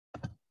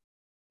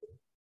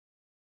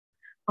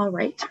All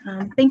right.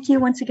 Thank you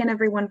once again,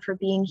 everyone, for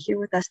being here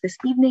with us this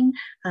evening.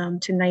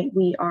 Tonight,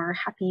 we are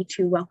happy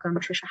to welcome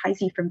Tricia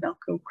Heisey from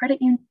Belco Credit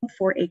Union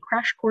for a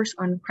crash course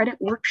on credit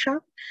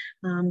workshop.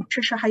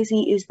 Tricia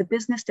Heisey is the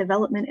Business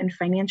Development and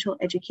Financial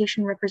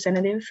Education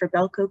Representative for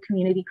Belco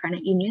Community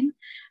Credit Union.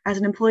 As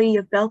an employee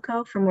of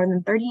Belco for more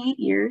than 38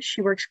 years,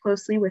 she works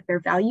closely with their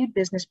valued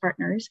business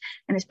partners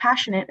and is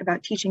passionate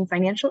about teaching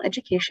financial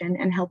education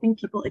and helping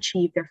people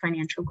achieve their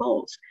financial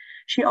goals.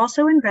 She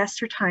also invests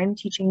her time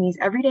teaching these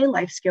everyday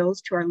life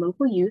skills to our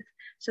local youth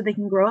so they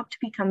can grow up to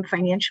become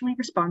financially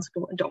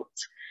responsible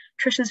adults.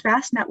 Tricia's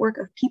vast network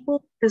of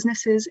people,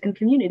 businesses, and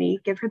community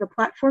give her the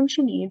platform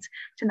she needs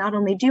to not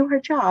only do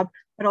her job,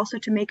 but also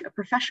to make a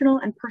professional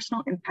and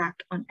personal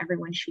impact on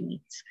everyone she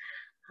meets.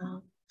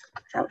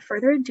 Without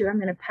further ado, I'm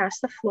going to pass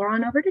the floor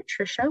on over to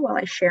Tricia while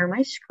I share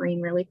my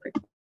screen really quick.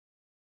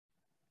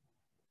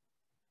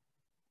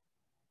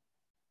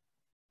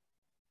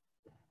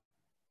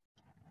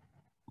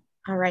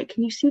 All right,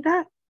 can you see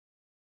that?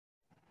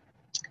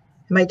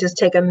 It might just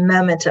take a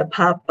moment to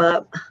pop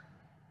up.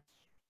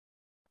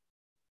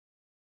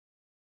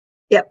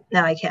 Yep,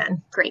 now I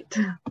can. Great.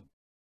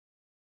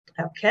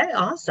 Okay,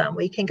 awesome.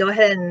 We can go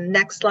ahead and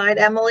next slide,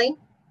 Emily.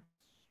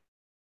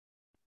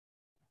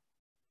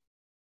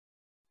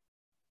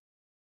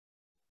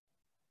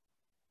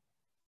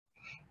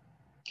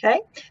 Okay,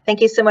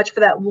 thank you so much for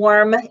that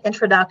warm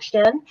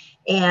introduction.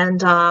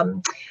 And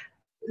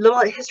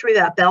little history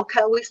about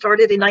Belco. We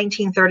started in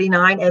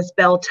 1939 as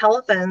Bell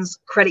Telephone's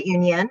Credit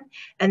Union,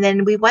 and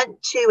then we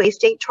went to a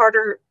state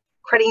charter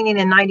credit union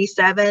in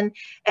 97,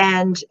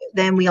 and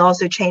then we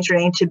also changed our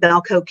name to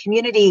Belco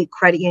Community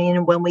Credit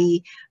Union when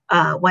we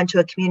went to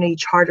a community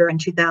charter in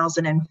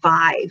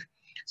 2005.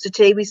 So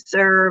today we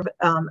serve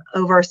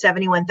over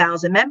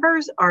 71,000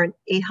 members, are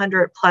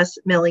 800 plus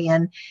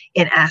million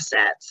in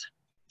assets.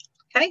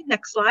 Okay,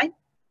 next slide.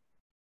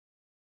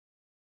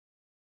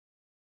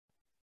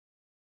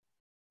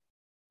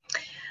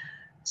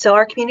 So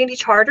our community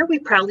charter, we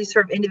proudly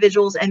serve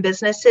individuals and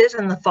businesses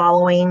in the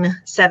following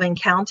 7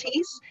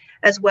 counties,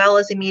 as well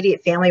as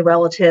immediate family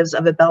relatives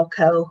of a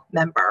Belco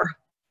member.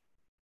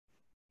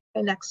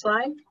 Okay, next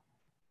slide.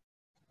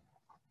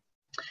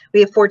 We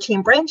have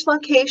 14 branch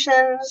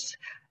locations.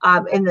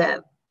 In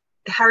the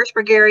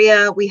Harrisburg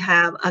area, we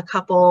have a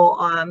couple,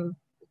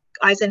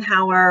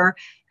 Eisenhower,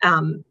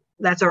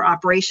 that's our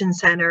operations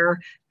center,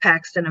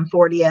 Paxton and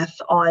 40th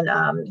on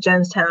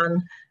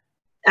Jonestown,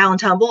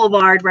 Allentown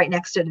Boulevard, right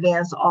next to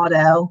Advanced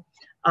Auto,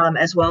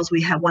 as well as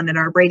we have one in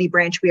our Brady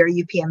branch. We are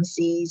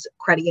UPMC's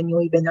credit union.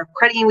 We've been their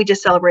credit union. We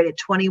just celebrated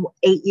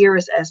 28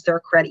 years as their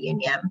credit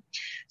union.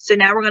 So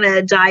now we're going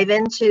to dive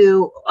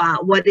into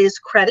what is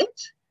credit.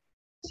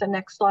 So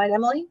next slide,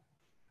 Emily.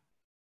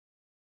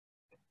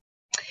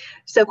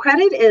 So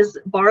credit is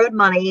borrowed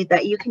money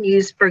that you can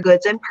use for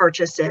goods and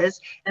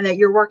purchases, and that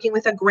you're working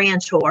with a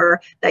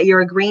grantor, that you're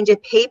agreeing to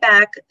pay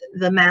back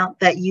the amount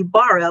that you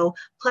borrow,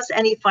 plus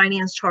any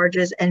finance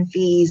charges and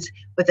fees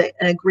with an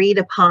agreed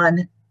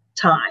upon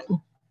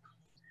time.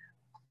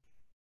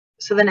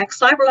 So the next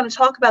slide, we're going to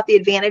talk about the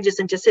advantages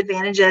and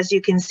disadvantages. As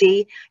you can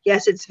see,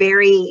 yes, it's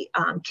very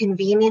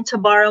convenient to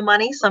borrow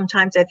money.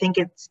 Sometimes I think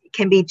it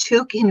can be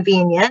too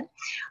convenient.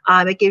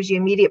 It gives you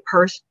immediate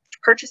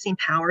purchasing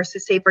power. So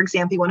say, for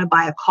example, you want to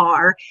buy a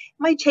car, it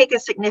might take a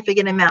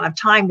significant amount of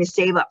time to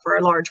save up for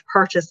a large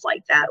purchase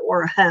like that,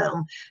 or a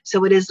home.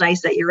 So it is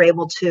nice that you're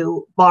able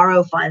to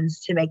borrow funds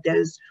to make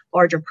those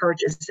larger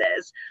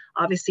purchases.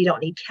 Obviously, you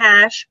don't need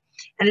cash,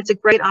 and it's a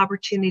great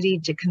opportunity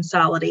to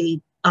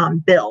consolidate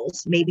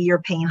bills. Maybe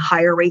you're paying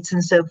higher rates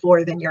and so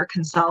forth, and you're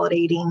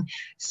consolidating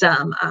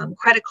some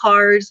credit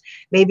cards.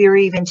 Maybe you're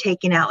even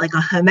taking out like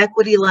a home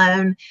equity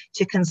loan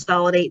to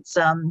consolidate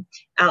some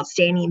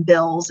outstanding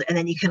bills. And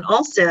then you can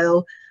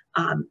also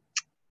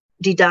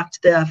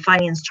deduct the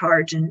finance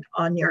charge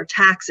on your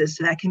taxes.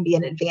 So that can be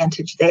an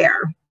advantage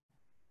there.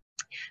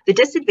 The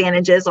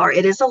disadvantages are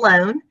it is a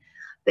loan.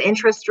 The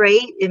interest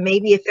rate, it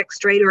may be a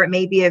fixed rate or it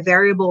may be a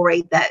variable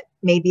rate that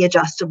may be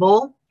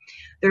adjustable.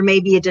 There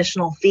may be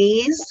additional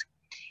fees.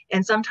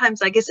 And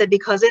sometimes, like I said,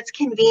 because it's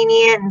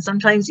convenient and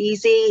sometimes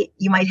easy,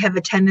 you might have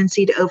a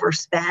tendency to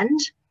overspend.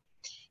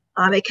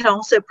 It can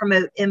also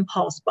promote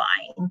impulse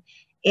buying.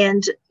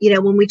 And, you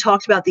know, when we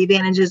talked about the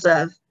advantages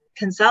of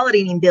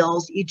consolidating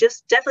bills, you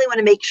just definitely want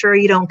to make sure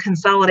you don't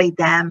consolidate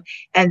them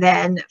and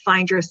then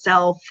find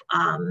yourself,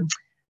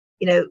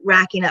 you know,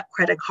 racking up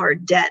credit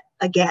card debt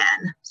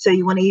again. So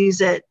you want to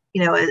use it,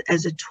 you know,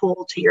 as a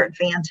tool to your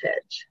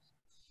advantage.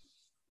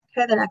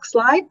 Okay, the next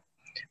slide.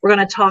 We're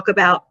going to talk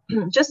about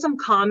just some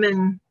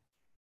common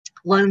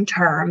loan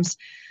terms.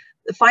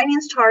 The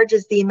finance charge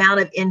is the amount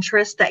of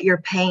interest that you're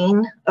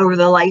paying over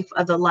the life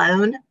of the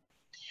loan.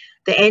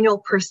 The annual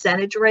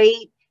percentage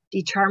rate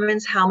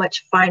determines how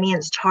much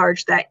finance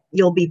charge that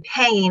you'll be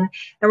paying. And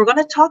we're going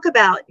to talk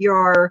about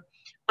your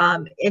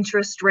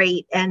interest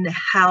rate and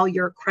how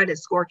your credit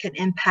score can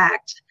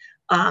impact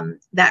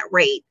that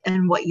rate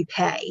and what you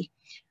pay.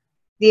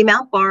 The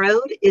amount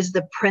borrowed is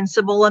the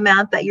principal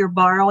amount that you're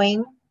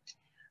borrowing.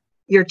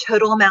 Your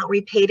total amount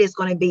repaid is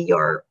going to be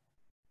your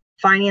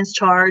Finance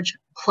charge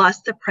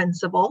plus the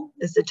principal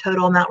is the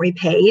total amount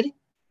repaid.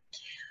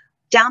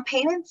 Down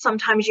payment,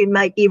 sometimes you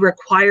might be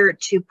required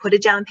to put a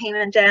down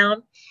payment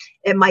down.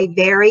 It might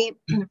vary.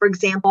 For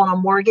example, on a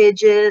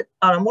mortgage, you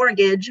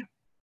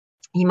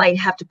might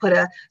have to put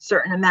a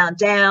certain amount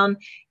down.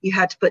 You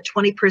have to put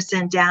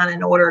 20% down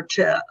in order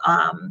to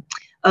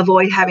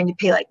avoid having to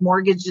pay like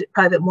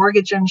private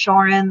mortgage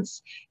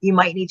insurance. You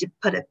might need to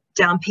put a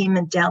down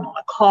payment down on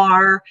a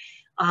car.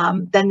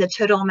 Then the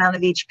total amount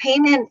of each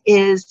payment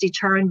is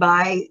determined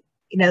by,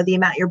 the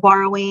amount you're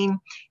borrowing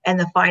and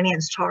the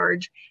finance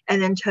charge, and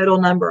then total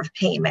number of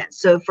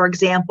payments. So for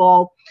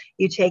example,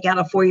 you take out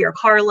a 4-year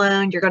car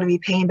loan, you're going to be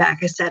paying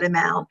back a set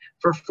amount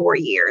for 4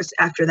 years.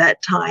 After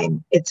that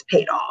time, it's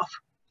paid off.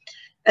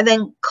 And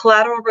then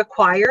collateral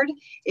required.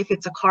 If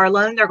it's a car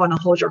loan, they're going to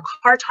hold your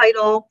car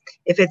title.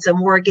 If it's a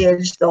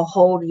mortgage, they'll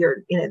hold your,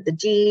 the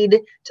deed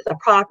to the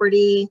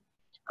property.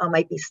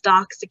 Might be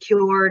stock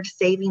secured,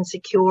 savings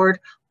secured,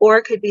 or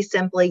it could be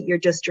simply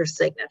just your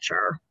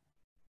signature.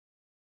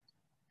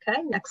 Okay,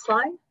 next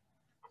slide.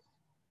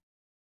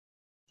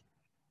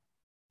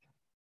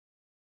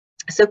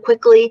 So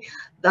quickly,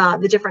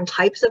 the different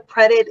types of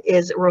credit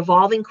is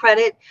revolving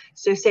credit.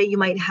 So say you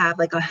might have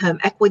like a home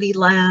equity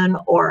loan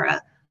or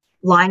a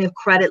line of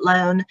credit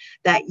loan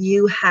that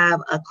you have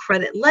a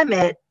credit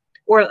limit,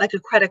 or like a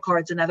credit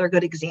card is another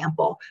good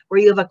example, where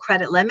you have a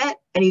credit limit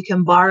and you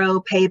can borrow,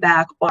 pay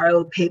back,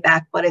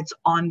 but it's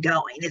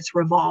ongoing, it's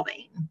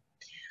revolving.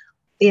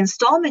 The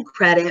installment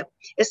credit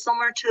is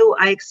similar to,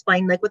 I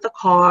explained, like with a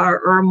car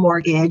or a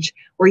mortgage,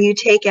 where you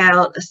take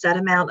out a set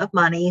amount of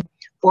money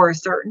for a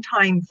certain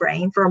time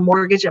frame. For a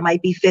mortgage, it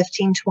might be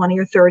 15, 20,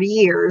 or 30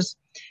 years.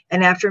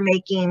 And after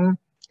making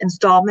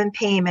installment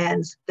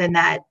payments, then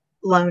that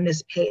loan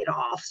is paid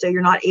off. So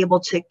you're not able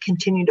to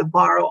continue to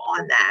borrow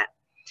on that.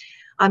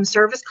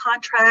 Service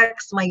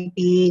contracts might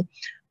be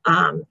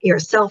your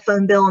cell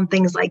phone bill and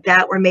things like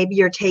that, where maybe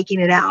you're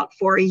taking it out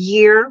for a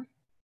year.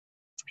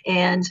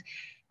 And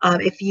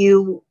if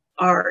you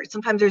are,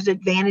 sometimes there's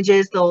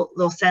advantages,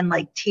 they'll send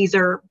like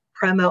teaser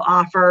promo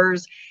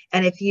offers.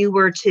 And if you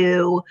were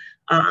to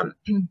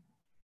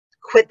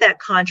quit that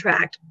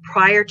contract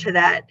prior to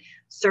that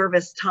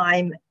service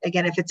time,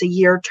 again, if it's a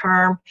year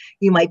term,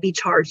 you might be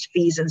charged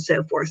fees and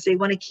so forth. So you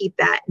want to keep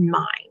that in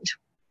mind.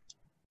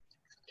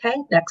 Okay,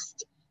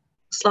 next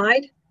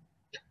slide.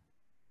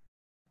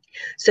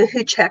 So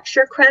who checks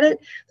your credit?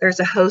 There's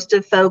a host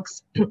of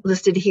folks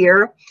listed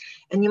here.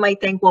 And you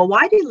might think, well,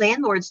 why do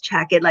landlords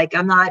check it? Like,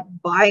 I'm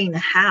not buying a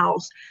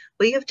house.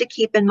 Well, you have to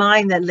keep in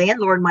mind that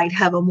landlord might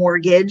have a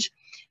mortgage.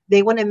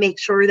 They want to make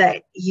sure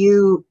that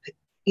you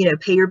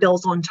pay your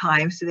bills on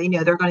time, so they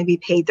know they're going to be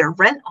paid their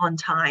rent on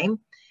time.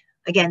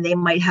 Again, they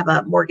might have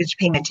a mortgage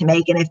payment to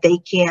make, and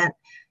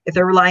if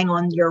they're relying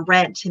on your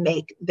rent to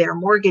make their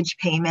mortgage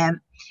payment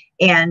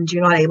and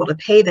you're not able to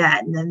pay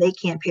that, and then they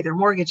can't pay their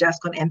mortgage, that's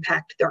going to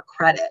impact their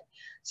credit.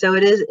 So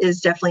it is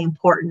definitely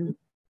important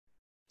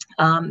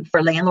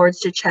for landlords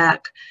to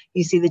check.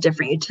 You see the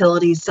different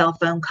utilities, cell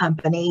phone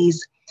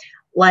companies,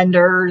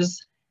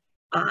 lenders,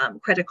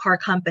 credit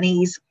card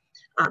companies,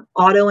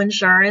 auto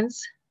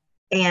insurance,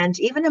 and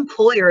even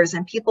employers.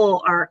 And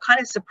people are kind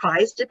of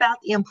surprised about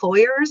the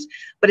employers,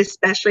 but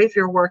especially if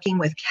you're working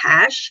with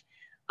cash,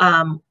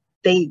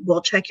 they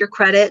will check your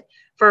credit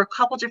for a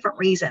couple different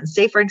reasons.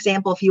 Say, for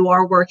example, if you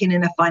are working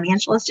in a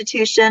financial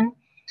institution,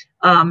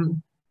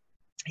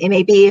 it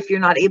may be if you're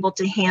not able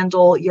to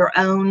handle your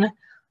own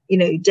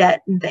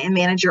debt and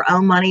manage your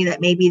own money, that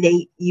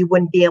maybe you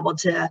wouldn't be able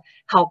to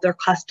help their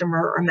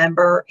customer or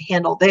member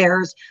handle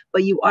theirs,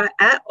 but you are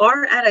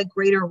at a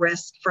greater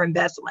risk for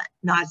embezzlement.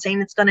 Not saying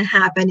it's going to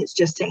happen, it's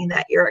just saying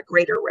that you're at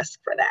greater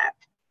risk for that.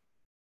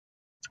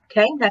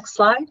 Okay, next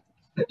slide.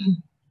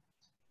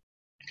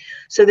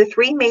 So the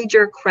three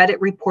major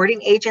credit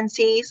reporting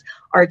agencies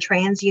are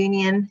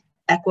TransUnion,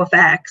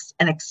 Equifax,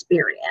 and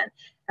Experian.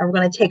 And we're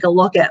going to take a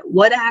look at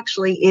what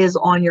actually is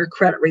on your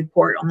credit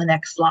report on the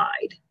next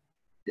slide.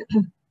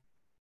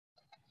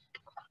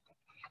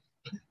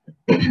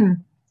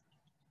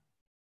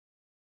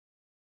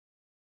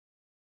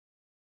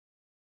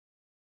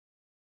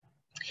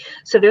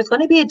 So there's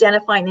going to be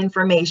identifying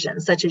information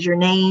such as your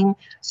name,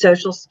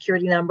 social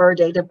security number,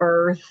 date of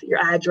birth, your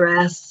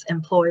address,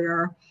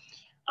 employer.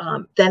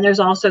 Then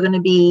there's also going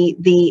to be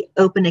the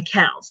open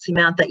accounts, the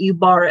amount that you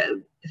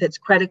borrowed, if it's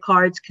credit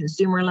cards,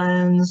 consumer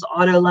loans,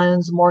 auto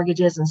loans,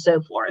 mortgages, and so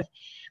forth.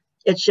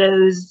 It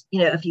shows,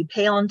 if you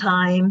pay on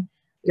time,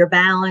 your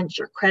balance,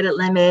 your credit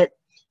limit,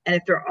 and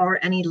if there are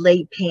any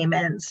late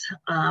payments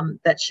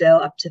that show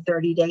up to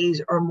 30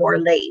 days or more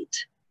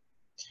late.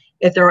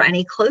 If there are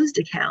any closed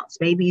accounts,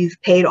 maybe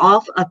you've paid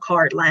off a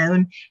card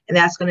loan and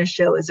that's going to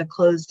show as a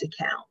closed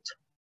account.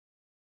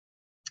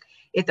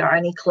 If there are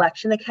any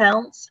collection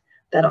accounts,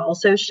 that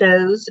also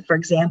shows, for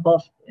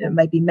example, it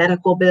might be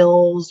medical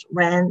bills,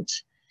 rent,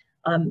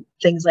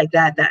 things like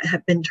that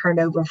have been turned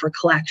over for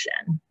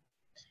collection.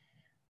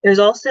 There's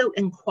also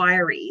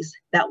inquiries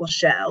that will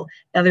show.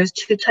 Now there's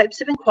two types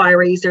of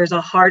inquiries. There's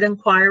a hard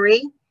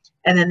inquiry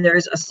and then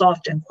there's a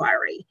soft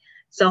inquiry.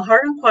 So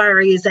hard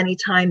inquiry is any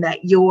time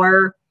that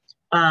you're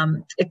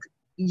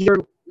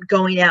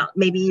going out,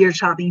 maybe you're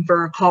shopping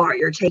for a car,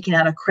 you're taking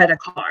out a credit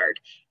card,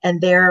 and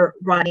they're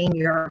running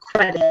your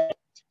credit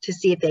to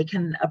see if they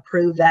can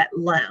approve that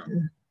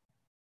loan.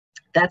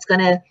 That's going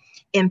to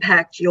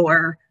impact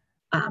your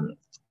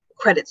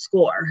credit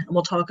score. And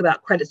we'll talk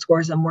about credit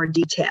scores in more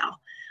detail.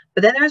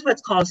 But then there's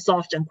what's called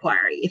soft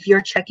inquiry. If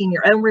you're checking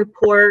your own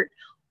report,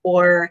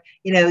 or,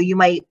 you know, you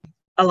might,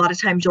 a lot of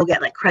times you'll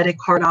get like credit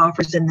card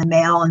offers in the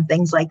mail and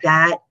things like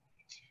that.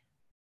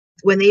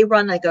 When they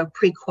run like a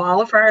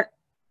pre-qualifier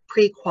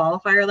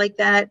like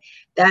that,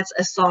 that's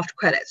a soft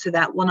credit. So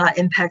that will not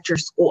impact your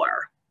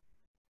score.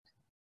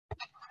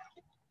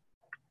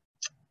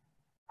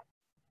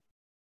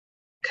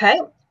 Okay.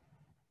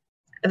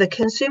 The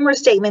consumer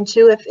statement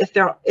too, if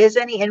there is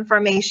any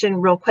information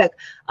real quick,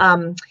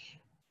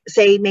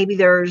 say maybe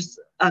there's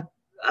a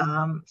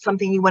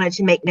something you wanted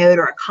to make note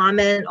or a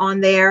comment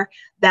on there,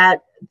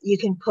 that you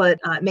can put,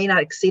 it may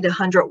not exceed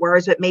 100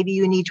 words, but maybe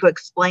you need to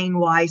explain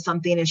why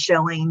something is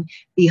showing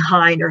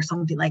behind or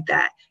something like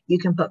that. You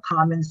can put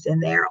comments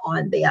in there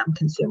on the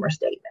consumer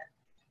statement.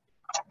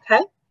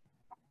 Okay.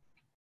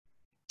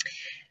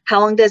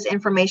 How long does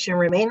information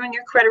remain on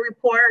your credit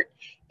report?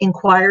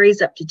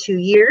 Inquiries up to 2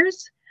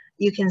 years.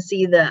 You can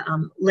see the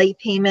late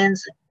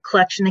payments,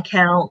 collection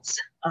accounts,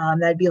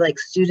 that'd be like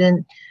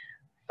student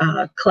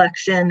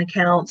collection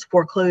accounts,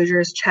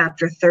 foreclosures.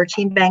 Chapter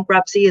 13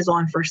 bankruptcy is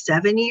on for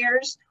 7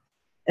 years,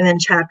 and then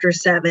Chapter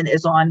 7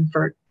 is on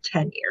for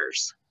 10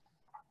 years.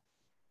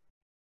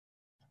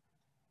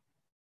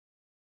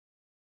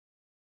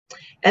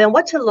 And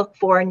what to look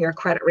for in your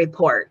credit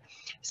report.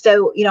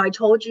 So, you know, I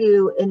told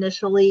you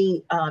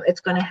initially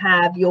it's going to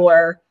have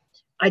your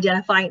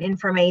identifying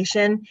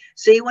information.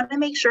 So you want to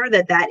make sure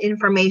that that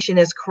information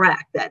is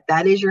correct, that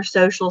that is your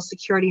social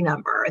security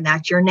number and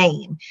that's your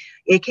name.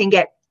 It can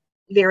get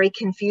very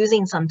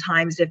confusing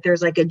sometimes if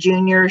there's like a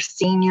junior,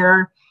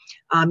 senior.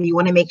 You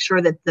want to make sure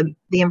that the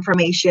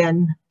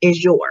information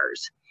is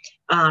yours.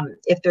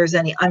 If there's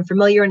any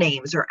unfamiliar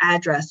names or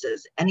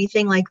addresses,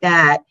 anything like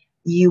that,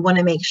 you want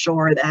to make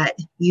sure that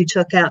you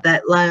took out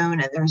that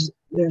loan and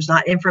there's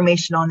not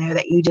information on there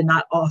that you did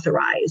not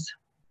authorize.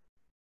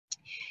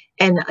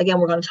 And again,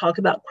 we're going to talk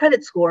about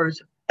credit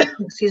scores,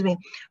 excuse me,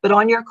 but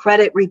on your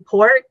credit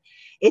report,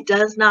 it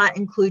does not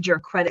include your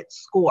credit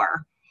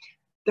score.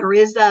 There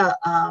is a,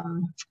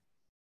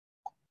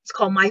 it's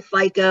called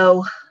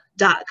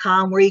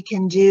myfico.com, where you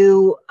can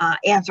do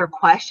answer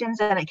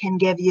questions, and it can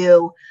give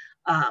you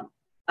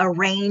a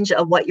range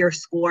of what your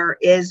score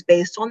is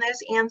based on those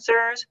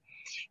answers.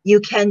 You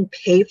can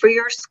pay for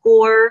your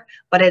score,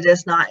 but it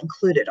is not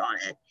included on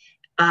it.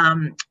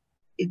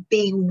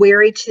 Be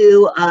wary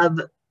too of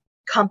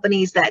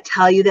companies that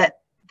tell you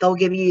that they'll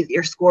give you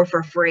your score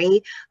for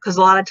free, because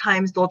a lot of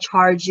times they'll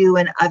charge you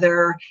in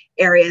other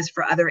areas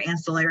for other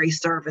ancillary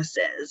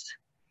services.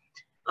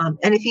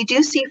 And if you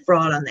do see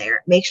fraud on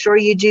there, make sure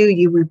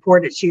you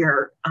report it to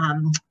your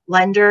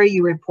lender,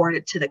 you report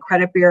it to the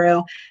credit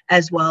bureau,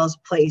 as well as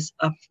place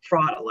a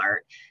fraud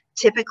alert.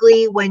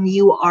 Typically, when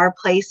you are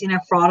placing a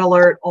fraud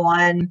alert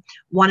on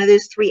one of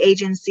those 3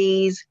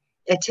 agencies,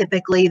 it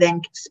typically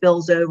then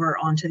spills over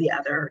onto the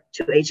other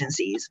 2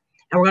 agencies.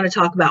 And we're going to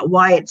talk about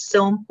why it's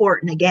so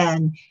important,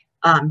 again,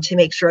 to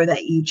make sure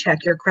that you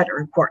check your credit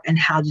report and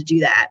how to do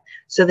that.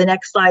 So the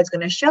next slide is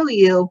going to show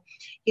you.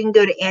 You can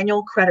go to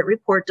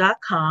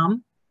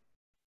annualcreditreport.com,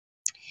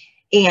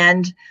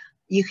 and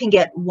you can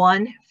get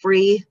 1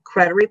 free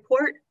credit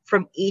report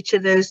from each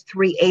of those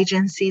 3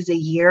 agencies a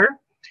year.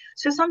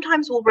 So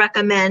sometimes we'll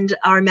recommend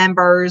our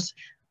members,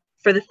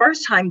 for the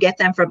first time, get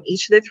them from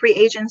each of the 3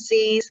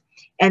 agencies,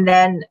 and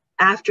then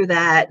after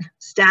that,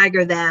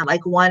 stagger them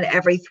like 1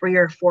 every 3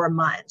 or 4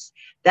 months.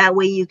 That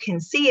way you can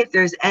see if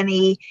there's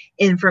any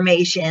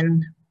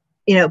information,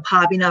 you know,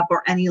 popping up,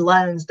 or any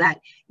loans that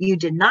you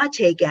did not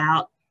take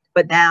out,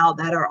 but now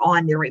that are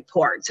on your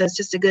report. So it's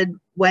just a good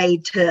way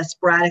to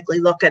sporadically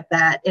look at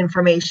that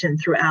information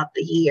throughout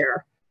the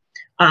year.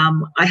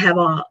 I have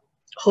a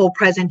whole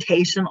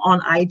presentation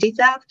on ID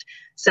theft.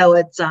 So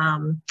it's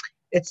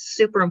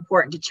super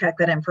important to check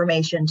that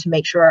information to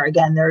make sure,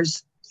 again,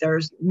 there's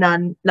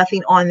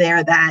nothing on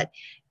there that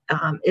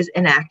is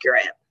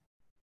inaccurate.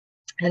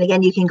 And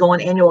again, you can go on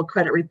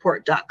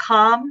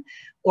annualcreditreport.com,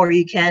 or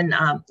you can,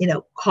 you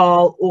know,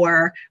 call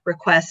or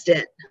request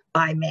it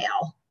by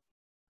mail.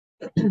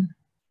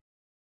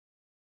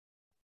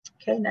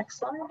 Okay, next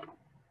slide.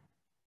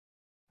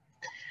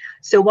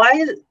 So why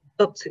is,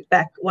 oops,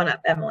 back one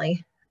up,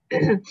 Emily.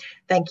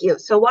 Thank you.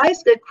 So why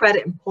is good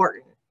credit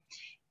important?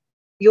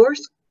 Your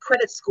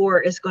credit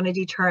score is going to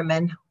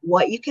determine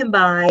what you can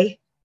buy,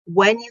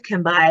 when you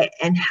can buy it,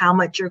 and how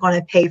much you're going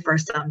to pay for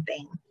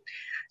something.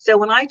 So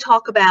when I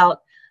talk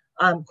about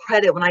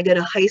credit, when I go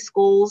to high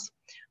schools,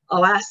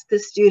 I'll ask the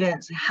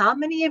students, how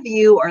many of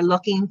you are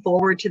looking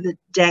forward to the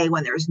day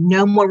when there's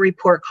no more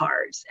report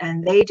cards?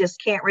 And they just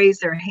can't raise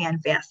their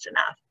hand fast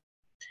enough.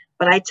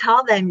 But I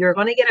tell them, you're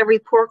going to get a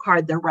report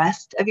card the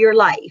rest of your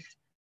life.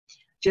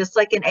 Just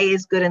like an A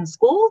is good in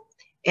school,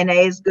 and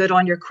A is good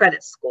on your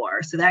credit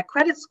score. So that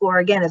credit score,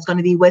 again, is going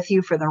to be with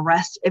you for the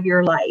rest of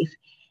your life.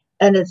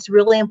 And it's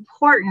really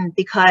important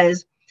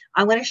because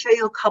I'm going to show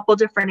you a couple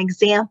different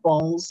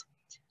examples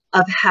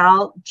of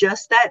how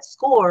just that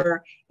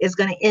score is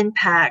going to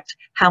impact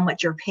how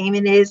much your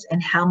payment is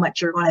and how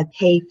much you're going to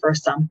pay for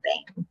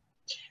something.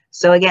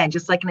 So again,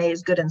 just like an A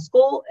is good in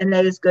school, an A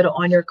is good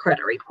on your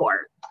credit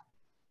report.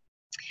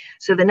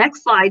 So the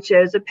next slide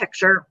shows a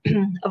picture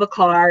of a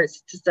car.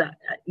 It's just a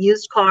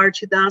used car,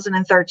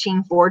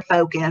 2013 Ford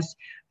Focus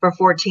for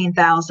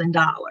 $14,000.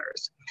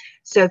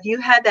 So if you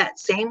had that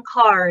same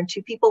car and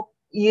two people,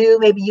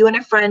 maybe you and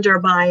a friend are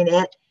buying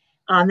it,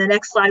 the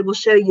next slide will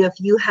show you if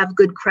you have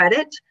good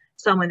credit,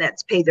 someone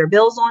that's paid their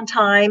bills on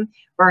time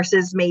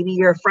versus maybe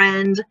your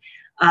friend,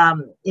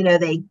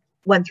 they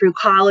went through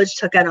college,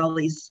 took out all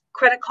these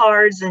credit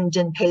cards and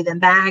didn't pay them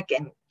back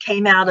and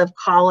came out of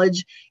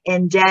college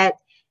in debt.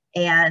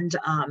 And,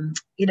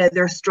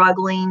 they're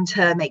struggling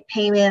to make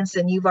payments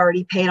and you've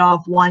already paid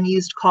off one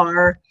used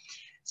car.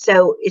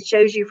 So it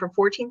shows you for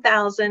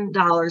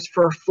 $14,000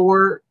 for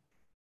 4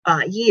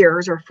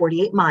 years or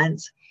 48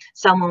 months.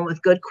 Someone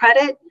with good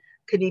credit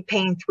could be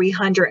paying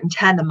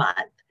 $310 a month.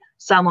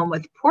 Someone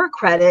with poor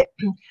credit,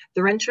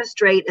 their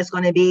interest rate is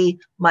going to be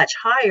much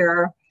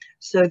higher.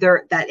 So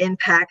that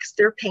impacts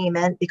their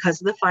payment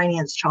because of the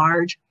finance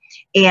charge.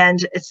 And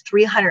it's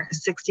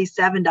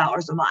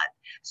 $367 a month.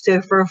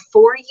 So for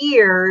 4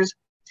 years,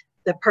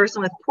 the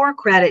person with poor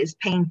credit is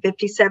paying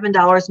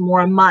 $57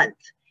 more a month,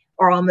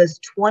 or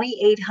almost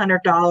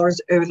 $2,800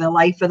 over the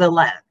life of the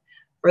loan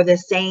for the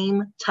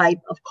same type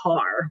of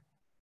car.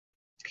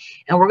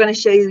 And we're going to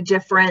show you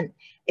different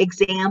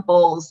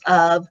examples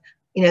of,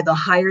 the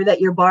higher that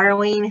you're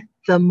borrowing,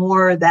 the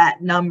more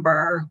that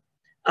number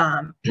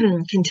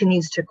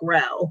continues to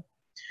grow.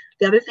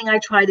 The other thing I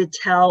try to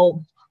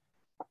tell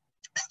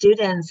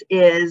students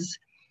is,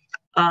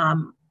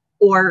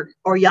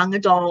 or young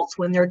adults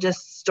when they're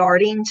just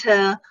starting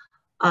to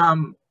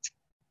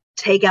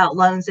take out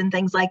loans and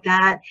things like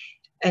that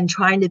and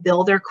trying to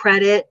build their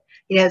credit,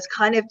 it's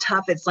kind of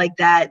tough. It's like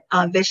that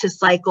vicious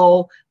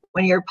cycle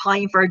when you're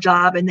applying for a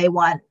job and they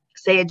want,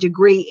 say, a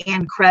degree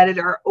and credit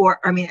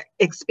or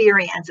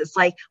experience. It's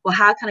like, well,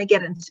 how can I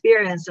get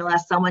experience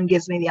unless someone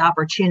gives me the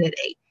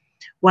opportunity?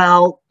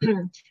 Well,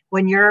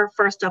 when you're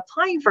first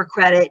applying for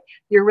credit,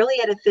 you're really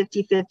at a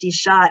 50-50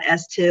 shot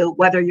as to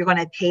whether you're going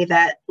to pay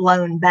that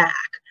loan back.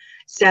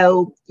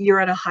 So you're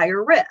at a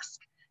higher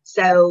risk.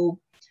 So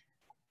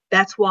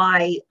that's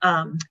why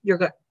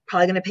you're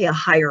probably going to pay a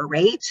higher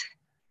rate.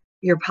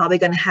 You're probably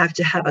going to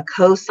have a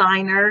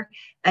co-signer,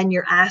 and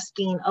you're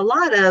asking a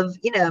lot of,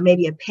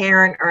 maybe a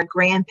parent or a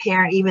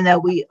grandparent, even though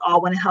we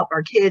all want to help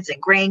our kids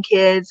and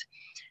grandkids,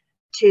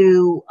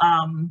 to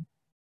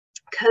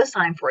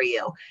co-sign for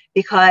you,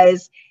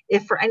 because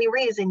if for any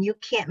reason you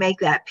can't make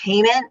that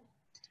payment,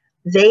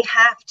 they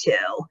have to,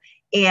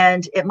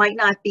 and it might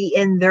not be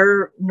in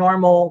their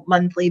normal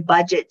monthly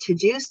budget to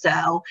do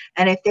so.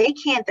 And if they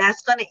can't,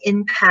 that's going to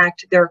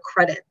impact their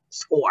credit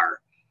score.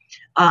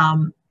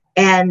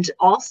 And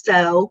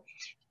also,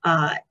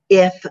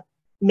 if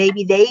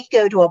maybe they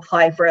go to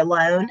apply for a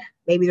loan,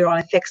 maybe they're on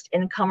a fixed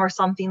income or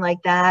something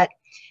like that,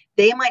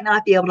 they might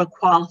not be able to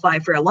qualify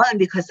for a loan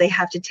because they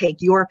have to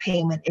take your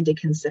payment into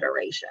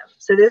consideration.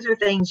 So those are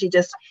things you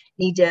just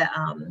need to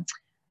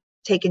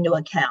take into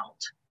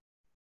account.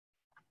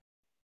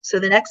 So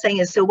the next thing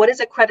is, so what is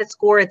a credit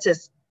score? It's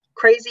this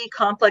crazy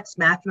complex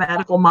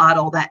mathematical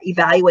model that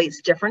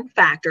evaluates different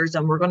factors,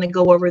 and we're going to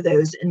go over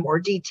those in more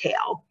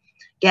detail.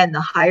 Again,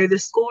 the higher the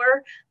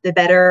score, the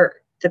better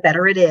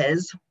it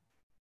is.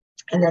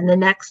 And then the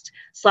next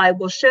slide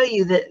will show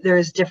you that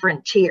there's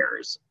different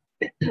tiers.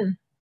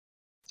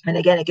 And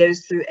again, it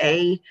goes through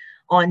A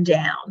on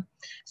down.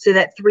 So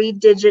that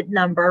 3-digit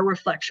number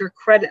reflects your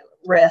credit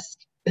risk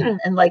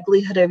and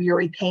likelihood of your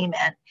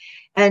repayment.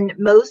 And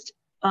most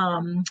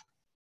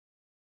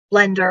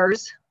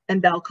lenders,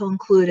 and Belco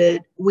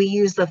included, we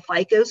use the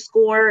FICO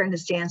score, and it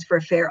stands for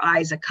Fair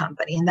Isaac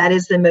Company, and that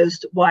is the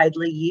most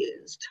widely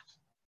used.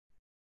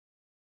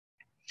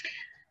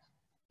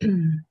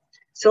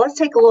 So let's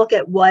take a look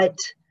at what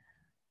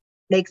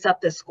makes up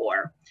the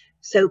score.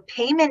 So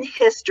payment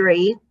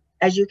history,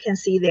 as you can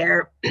see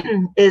there,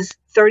 is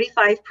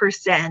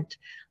 35%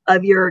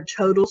 of your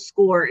total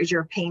score is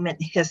your payment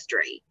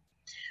history.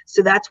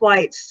 So that's why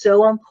it's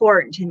so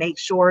important to make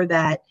sure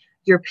that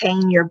you're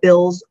paying your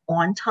bills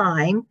on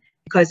time,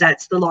 because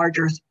that's the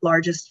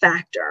largest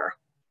factor.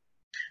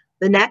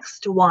 The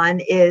next one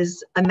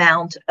is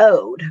amount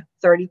owed,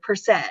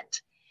 30%.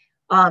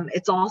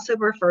 It's also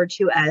referred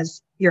to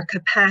as your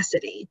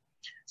capacity.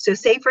 So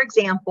say, for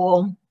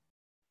example,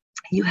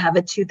 you have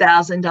a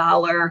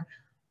 $2,000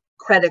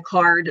 credit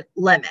card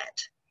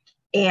limit.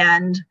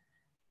 And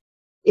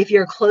if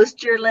you're close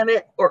to your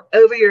limit or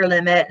over your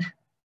limit,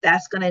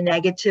 that's going to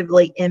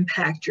negatively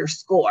impact your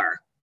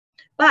score.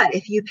 But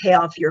if you pay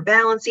off your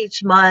balance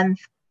each month,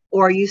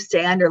 or you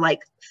stay under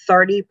like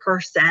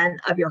 30%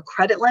 of your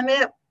credit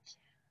limit,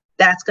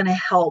 that's going to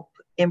help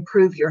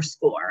improve your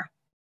score.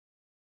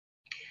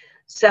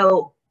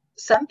 So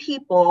some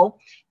people,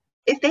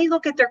 if they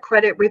look at their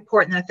credit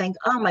report and they think,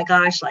 oh my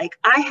gosh, like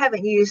I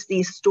haven't used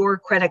these store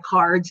credit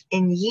cards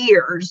in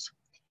years,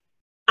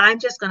 I'm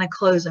just going to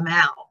close them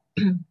out.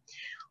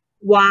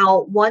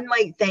 While one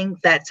might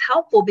think that's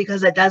helpful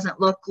because it doesn't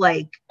look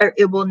like, or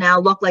it will now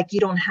look like you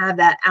don't have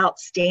that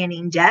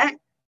outstanding debt,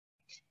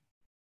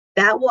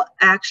 that will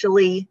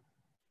actually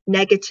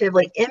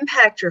negatively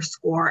impact your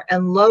score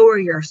and lower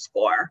your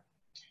score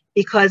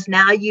because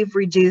now you've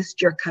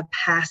reduced your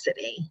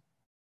capacity.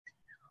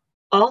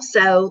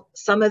 Also,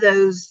 some of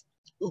those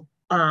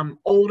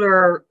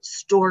older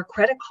store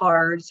credit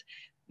cards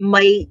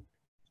might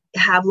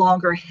have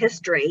longer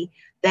history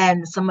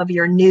than some of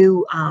your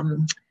new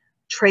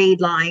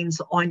trade lines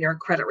on your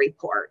credit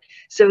report.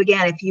 So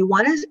again, if you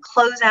want to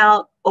close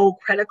out old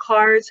credit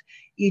cards,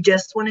 you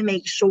just want to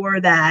make sure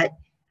that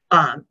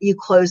you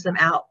close them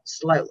out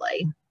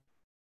slowly.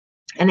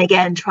 And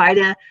again, try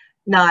to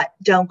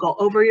don't go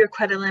over your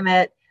credit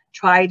limit.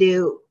 Try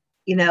to,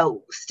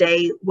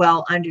 stay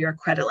well under your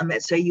credit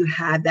limit so you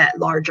have that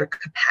larger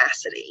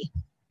capacity.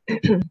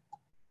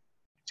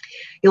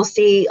 You'll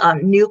see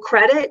new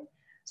credit.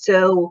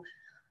 So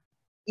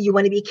you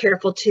want to be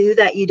careful too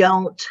that you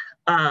don't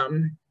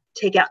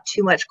take out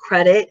too much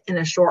credit in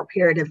a short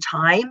period of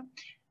time.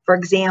 For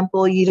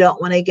example, you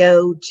don't want to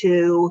go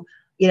to,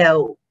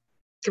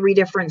 3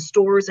 different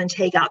stores and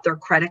take out their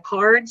credit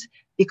cards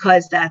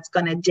because that's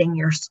going to ding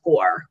your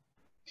score.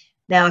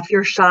 Now, if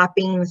you're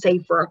shopping, say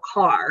for a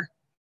car,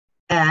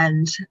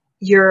 and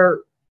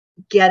you're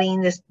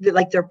getting this,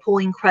 like they're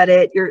pulling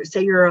credit, you're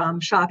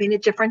shopping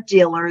at different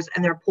dealers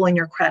and they're pulling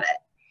your credit.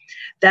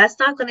 That's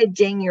not going to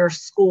ding your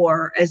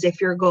score as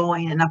if you're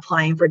going and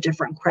applying for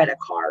different credit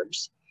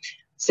cards.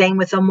 Same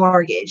with a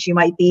mortgage. You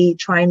might be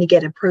trying to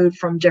get approved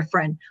from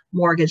different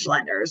mortgage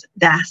lenders.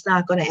 That's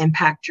not going to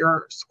impact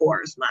your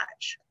score as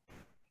much.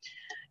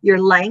 Your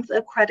length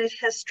of credit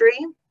history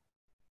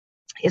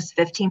is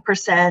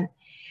 15%.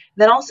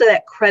 Then also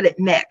that credit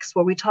mix,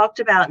 where we talked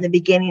about in the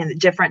beginning of the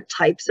different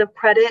types of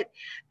credit,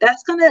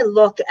 that's going to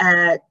look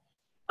at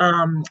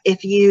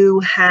if you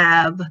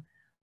have,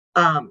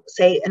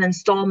 say, an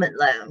installment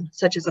loan,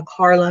 such as a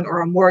car loan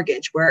or a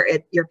mortgage, where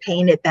you're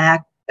paying it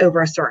back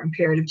over a certain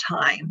period of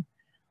time.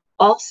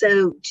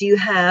 Also, do you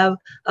have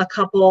a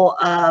couple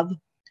of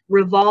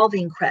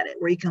revolving credit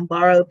where you can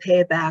borrow,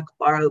 pay it back,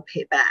 borrow,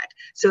 pay back?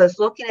 So it's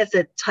looking at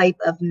the type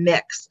of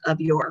mix of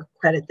your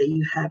credit that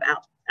you have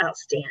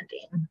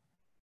outstanding.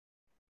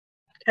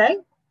 Okay.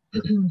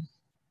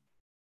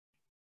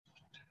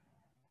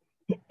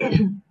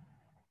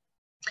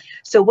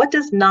 So what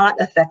does not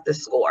affect the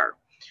score?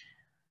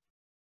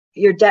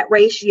 Your debt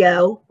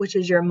ratio, which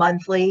is your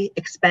monthly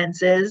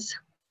expenses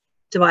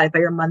divided by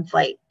your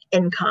monthly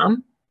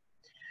income,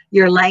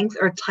 your length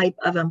or type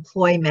of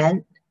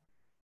employment,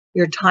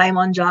 your time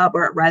on job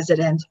or at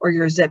residence, or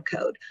your zip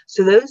code.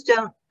 So those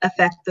don't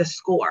affect the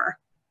score,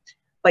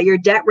 but your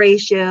debt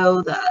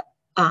ratio, the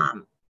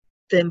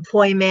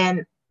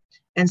employment,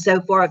 and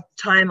so forth,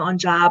 time on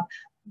job,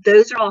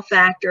 those are all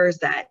factors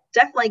that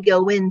definitely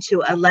go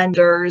into a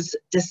lender's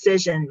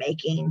decision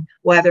making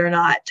whether or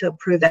not to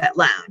approve that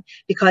loan.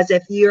 Because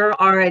if you're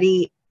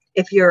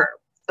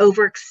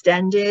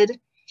overextended,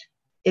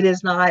 it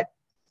is not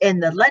in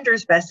the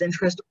lender's best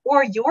interest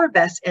or your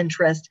best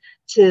interest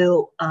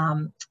to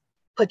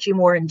put you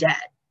more in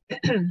debt.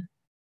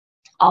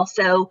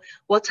 Also,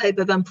 what type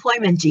of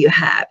employment do you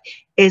have?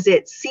 Is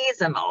it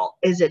seasonal?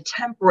 Is it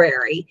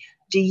temporary?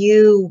 Do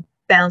you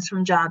bounce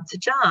from job to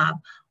job?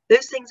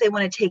 Those things they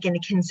want to take into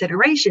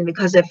consideration,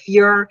 because if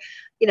you're,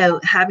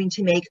 having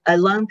to make a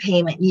loan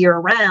payment year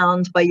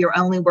round, but you're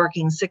only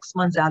working 6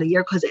 months out of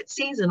year because it's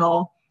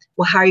seasonal,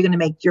 well, how are you going to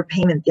make your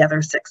payment the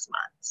other 6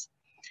 months?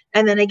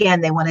 And then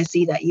again, they want to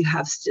see that you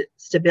have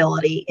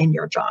stability in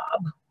your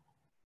job.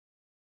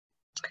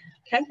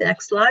 Okay, the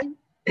next slide.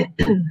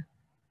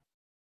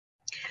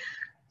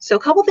 So a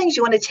couple things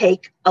you want to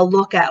take a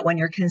look at when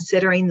you're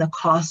considering the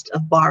cost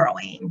of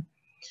borrowing.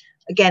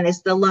 Again,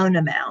 is the loan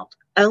amount.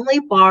 Only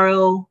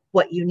borrow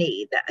what you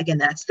need. Again,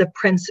 that's the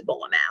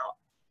principal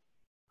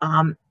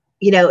amount.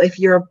 If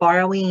you're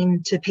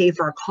borrowing to pay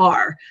for a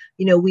car,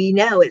 we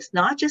know it's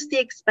not just the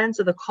expense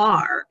of the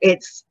car.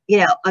 It's,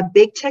 a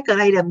big ticket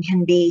item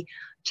can be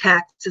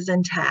taxes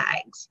and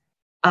tags,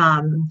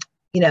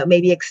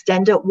 maybe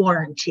extended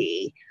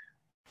warranty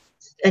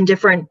and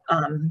different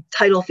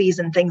title fees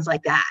and things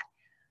like that.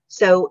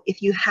 So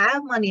if you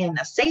have money in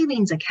a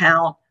savings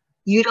account,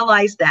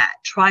 utilize that.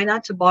 Try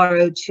not to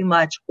borrow too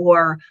much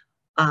or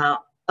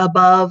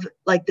above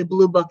like the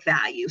blue book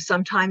value.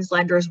 Sometimes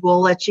lenders will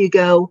let you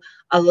go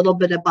a little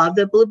bit above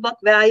the blue book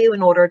value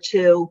in order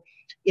to,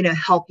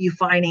 help you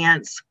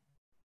finance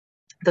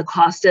the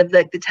cost of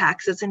the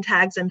taxes and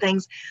tags and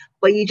things.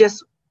 But you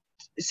just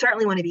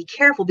certainly want to be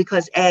careful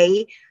because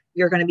A,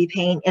 you're going to be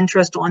paying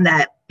interest on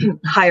that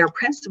higher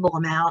principal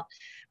amount.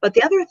 But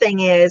the other thing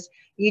is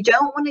you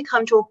don't want to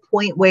come to a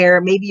point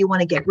where maybe you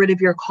want to get rid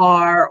of your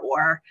car,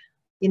 or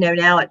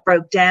now it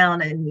broke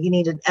down and you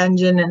need an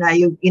engine, and now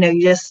you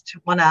just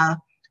want to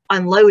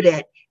unload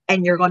it,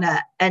 and you're going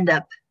to end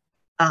up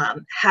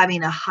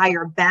having a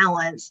higher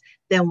balance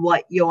than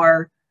what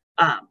your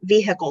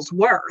vehicle's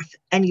worth,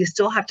 and you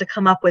still have to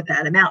come up with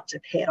that amount to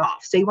pay it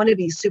off. So you want to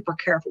be super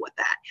careful with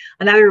that.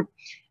 Another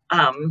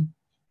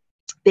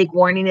big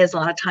warning is a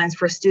lot of times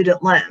for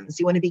student loans,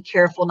 you want to be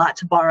careful not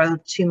to borrow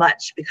too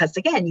much because,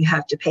 again, you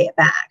have to pay it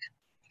back.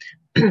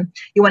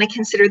 You want to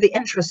consider the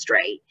interest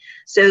rate.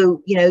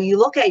 So, you know, you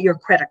look at your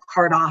credit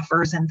card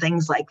offers and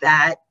things like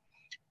that.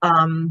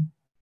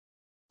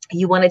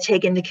 You want to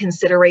take into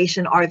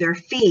consideration, are there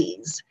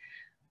fees?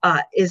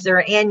 Is there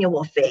an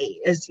annual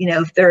fee? Is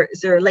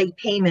there a late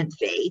payment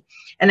fee?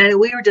 And I know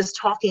we were just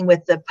talking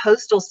with the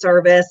Postal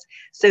Service,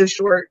 so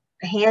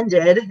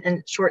short-handed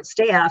and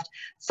short-staffed.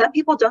 Some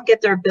people don't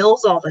get their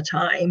bills all the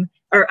time,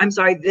 or I'm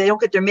sorry, they don't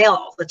get their mail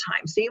all the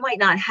time. So you might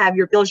not have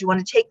your bills. You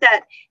want to take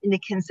that into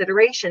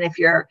consideration. If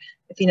you're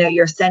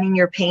sending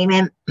your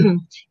payment,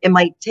 it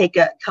might take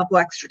a couple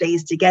extra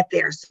days to get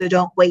there. So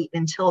don't wait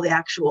until the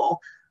actual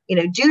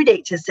due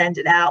date to send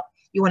it out.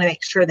 You want to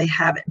make sure they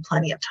have it in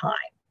plenty of time.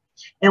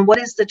 And what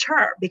is the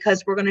term?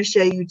 Because we're going to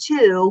show you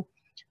too,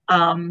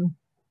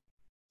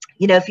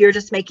 if you're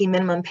just making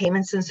minimum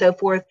payments and so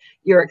forth,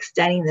 you're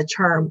extending the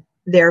term,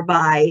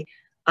 thereby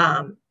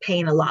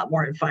paying a lot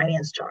more in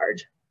finance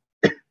charge.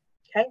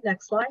 Okay,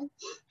 next slide.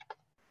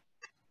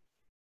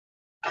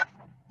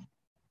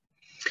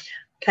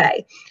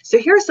 Okay, so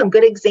here are some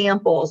good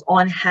examples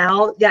on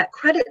how that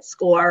credit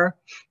score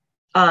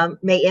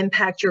may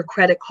impact your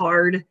credit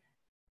card,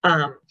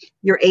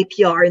 your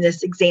APR in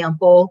this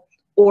example,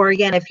 or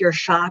again, if you're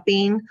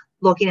shopping,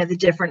 looking at the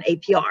different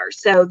APRs.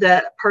 So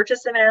the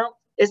purchase amount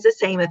is the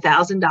same,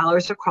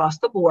 $1,000 across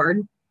the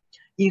board.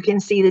 You can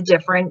see the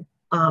different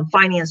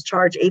finance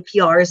charge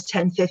APRs,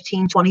 10,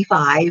 15,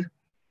 25.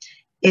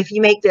 If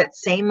you make that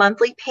same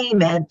monthly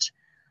payment,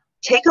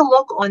 take a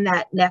look on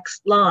that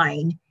next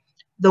line.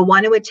 The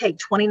one it would take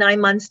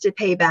 29 months to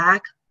pay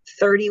back,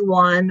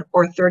 31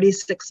 or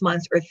 36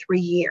 months or 3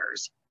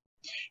 years.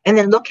 And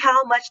then look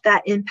how much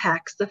that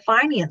impacts the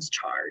finance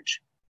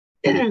charge.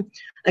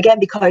 Again,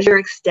 because you're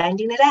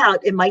extending it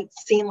out, it might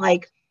seem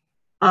like,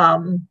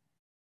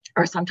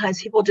 or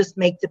sometimes people just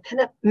make the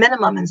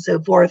minimum and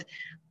so forth,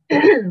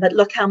 but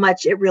look how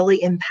much it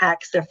really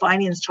impacts their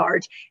finance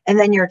charge and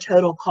then your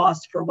total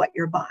cost for what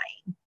you're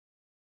buying.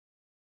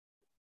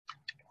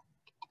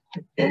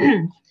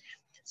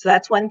 So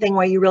that's one thing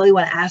where you really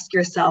want to ask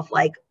yourself,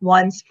 like,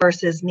 wants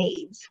versus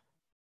needs.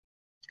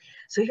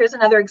 So here's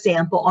another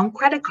example on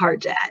credit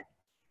card debt.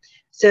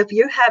 So if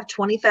you have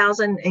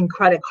 $20,000 in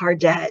credit card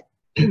debt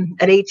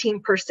at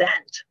 18%,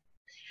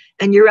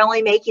 and you're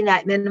only making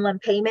that minimum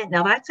payment,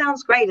 now that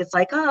sounds great. It's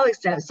like, oh,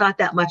 it's not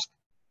that much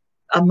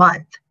a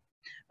month.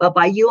 But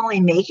by you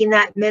only making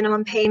that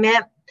minimum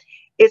payment,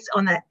 it's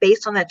on that,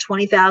 based on that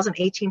 20,000,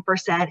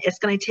 18%, it's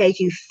going to take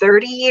you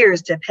 30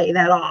 years to pay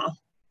that off.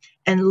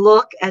 And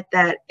look at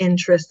that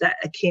interest that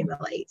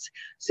accumulates.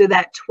 So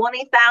that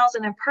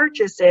 20,000 in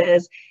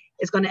purchases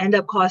is going to end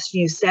up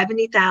costing you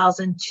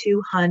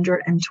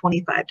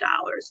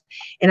 $70,225.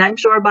 And I'm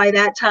sure by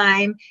that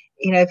time,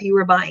 if you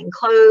were buying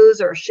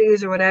clothes or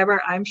shoes or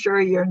whatever, I'm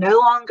sure you're no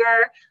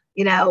longer,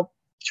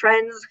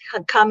 trends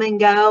come and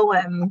go.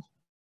 And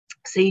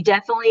so you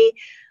definitely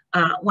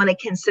want to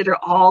consider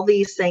all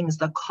these things,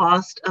 the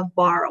cost of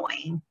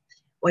borrowing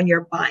when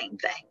you're buying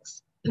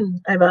things.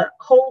 I have a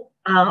whole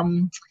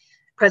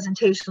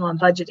presentation on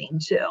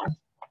budgeting too.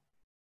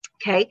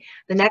 Okay,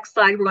 the next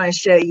slide we're going to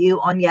show you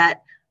on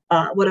yet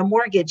what a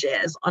mortgage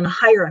is on a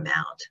higher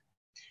amount.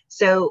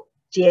 So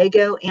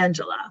Diego,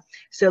 Angela.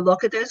 So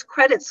look at those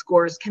credit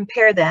scores,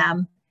 compare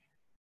them.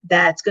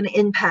 That's going to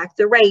impact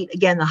the rate.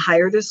 Again, the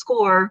higher the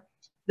score,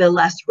 the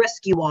less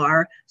risk you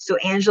are. So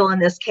Angela in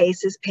this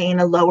case is paying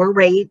a lower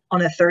rate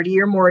on a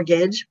 30-year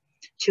mortgage,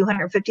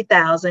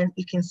 $250,000.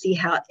 You can see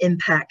how it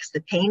impacts the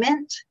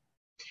payment.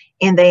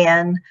 And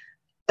then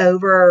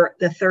over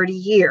the 30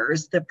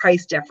 years, the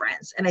price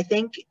difference. And I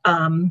think,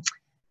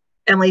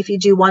 Emily, if you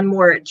do one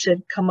more, it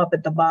should come up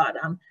at the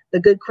bottom. The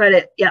good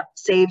credit, yep,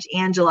 saved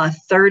Angela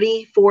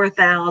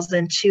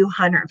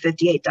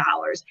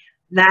 $34,258.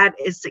 That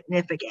is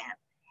significant.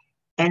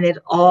 And it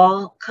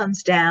all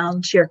comes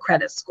down to your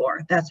credit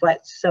score. That's why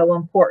it's so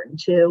important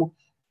to,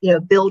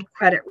 build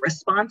credit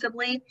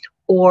responsibly,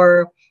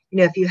 or,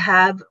 if you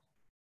have,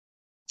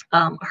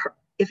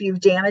 if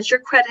you've damaged your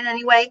credit in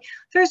any way,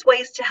 there's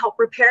ways to help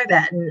repair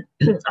that. And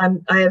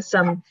I have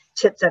some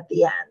tips at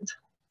the end.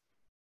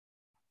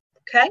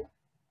 Okay.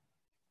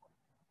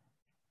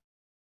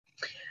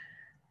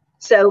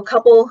 So a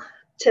couple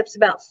tips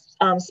about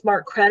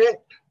smart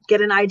credit.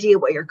 Get an idea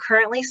what you're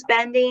currently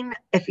spending.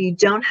 If you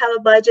don't have a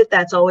budget,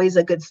 that's always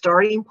a good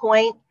starting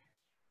point.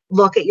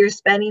 Look at your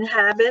spending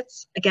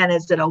habits. Again,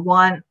 is it a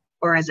want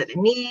or is it a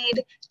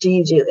need? Do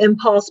you do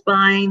impulse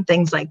buying?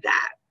 Things like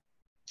that.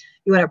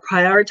 You want to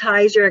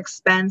prioritize your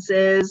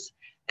expenses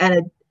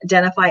and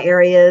identify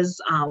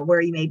areas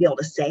where you may be able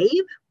to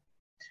save.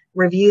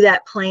 Review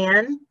that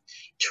plan.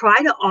 Try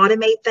to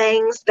automate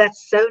things.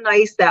 That's so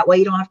nice. That way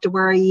you don't have to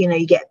worry,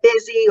 you get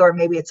busy, or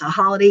maybe it's a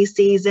holiday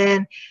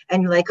season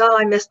and you're like, oh,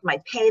 I missed my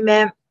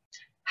payment.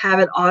 have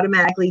it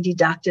automatically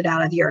deducted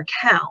out of your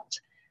account.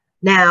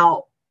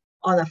 Now,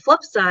 on the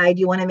flip side,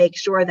 you want to make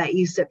sure that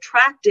you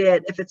subtract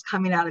it if it's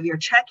coming out of your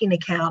checking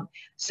account,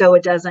 so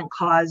it doesn't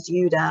cause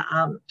you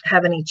to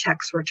have any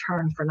checks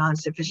returned for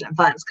non-sufficient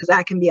funds, because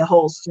that can be a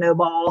whole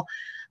snowball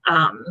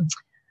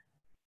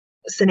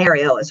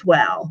scenario as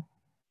well.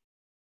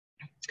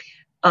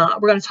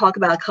 We're going to talk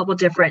about a couple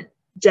different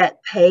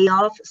debt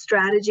payoff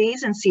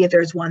strategies and see if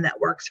there's one that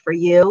works for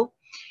you.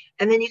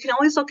 And then you can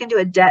always look into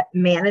a debt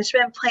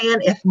management plan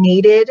if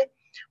needed,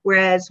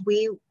 whereas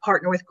we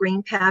partner with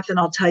GreenPath, and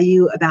I'll tell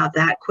you about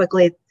that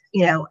quickly,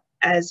 you know,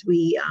 as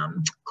we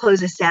close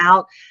this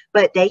out.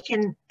 But they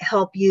can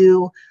help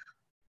you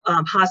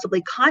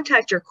possibly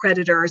contact your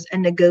creditors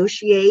and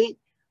negotiate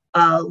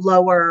a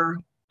lower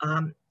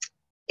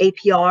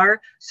APR,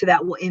 so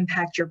that will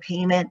impact your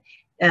payment.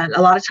 And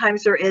a lot of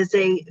times there is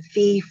a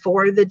fee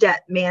for the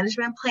debt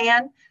management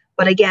plan,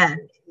 but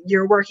again,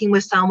 you're working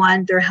with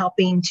someone, they're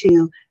helping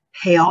to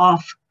pay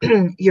off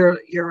your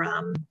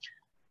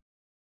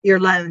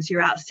loans,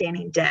 your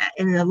outstanding debt.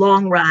 And in the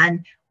long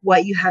run,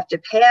 what you have to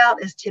pay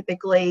out is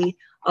typically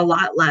a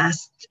lot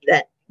less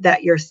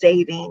that you're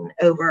saving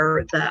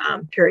over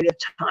the period of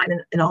time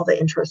and all the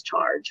interest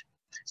charge.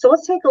 So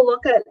let's take a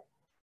look at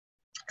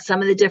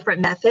some of the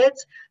different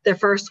methods. The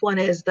first one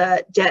is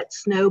the debt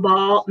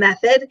snowball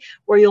method,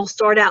 where you'll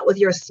start out with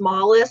your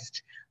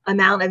smallest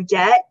amount of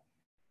debt,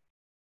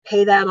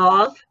 pay that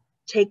off,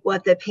 take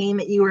what the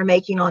payment you were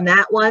making on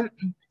that one,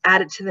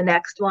 add it to the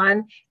next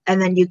one,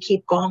 and then you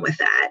keep going with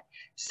that.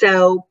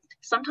 So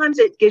sometimes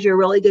it gives you a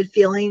really good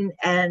feeling,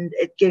 and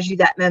it gives you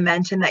that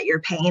momentum that you're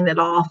paying it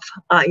off.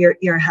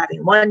 You're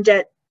having one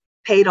debt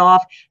paid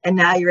off, and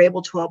now you're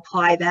able to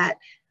apply that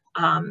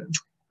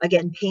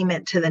again,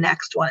 payment to the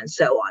next one, and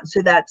so on.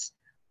 So that's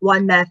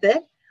one method.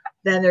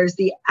 Then there's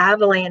the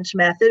avalanche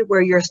method,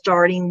 where you're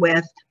starting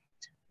with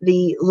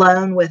the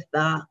loan with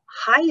the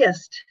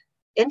highest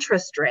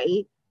interest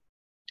rate,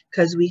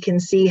 because we can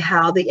see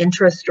how the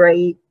interest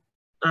rate,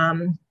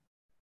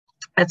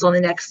 that's on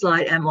the next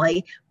slide,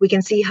 Emily. We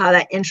can see how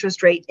that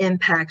interest rate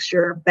impacts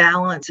your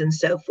balance and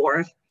so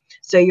forth.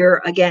 So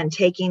you're, again,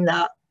 taking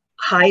the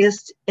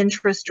highest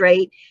interest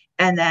rate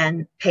and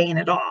then paying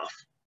it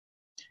off,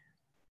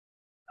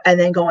 and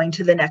then going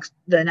to the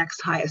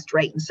next highest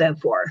rate and so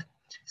forth.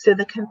 So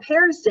the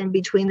comparison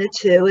between the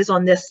two is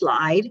on this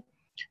slide.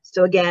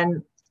 So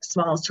again,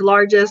 smallest to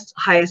largest,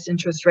 highest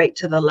interest rate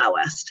to the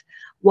lowest.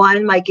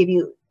 One might give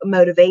you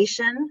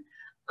motivation.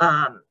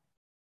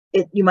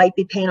 You might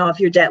be paying off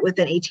your debt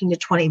within 18 to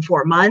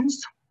 24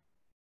 months.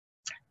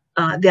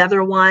 The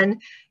other one,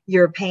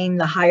 you're paying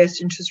the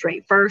highest interest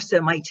rate first, so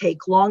it might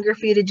take longer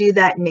for you to do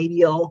that, and maybe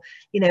you'll,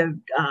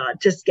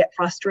 just get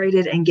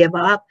frustrated and give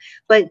up.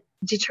 But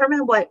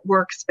determine what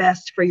works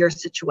best for your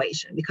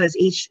situation, because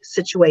each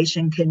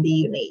situation can be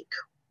unique.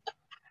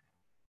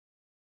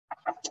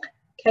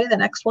 Okay, the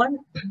next one.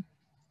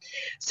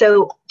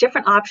 So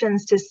different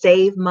options to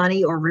save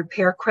money or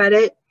repair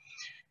credit.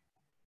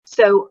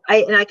 So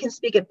I can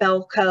speak at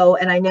Belco,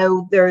 and I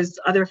know there's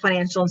other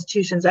financial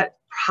institutions that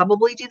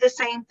probably do the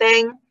same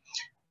thing,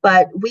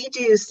 but we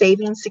do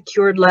savings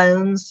secured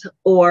loans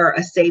or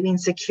a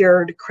savings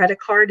secured credit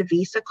card, a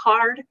Visa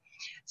card.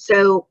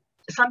 So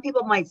some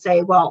people might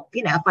say, well,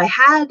 if I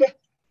had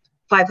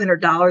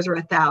 $500 or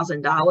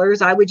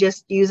 $1,000, I would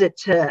just use it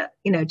to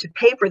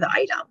pay for the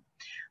item.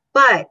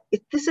 But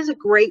this is a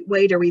great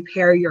way to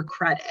repair your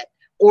credit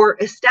or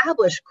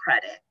establish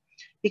credit,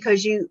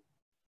 because you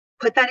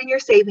put that in your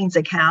savings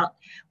account.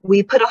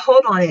 We put a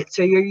hold on it,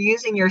 so you're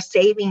using your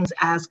savings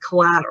as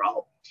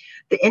collateral.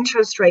 The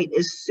interest rate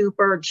is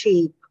super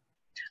cheap.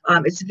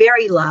 It's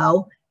very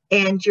low,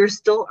 and you're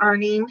still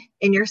earning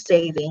in your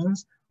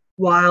savings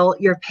while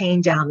you're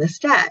paying down this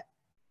debt.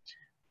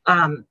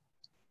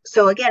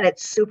 So again,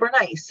 it's super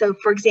nice. So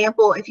for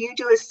example, if you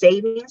do a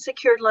savings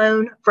secured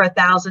loan for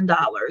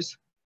 $1,000,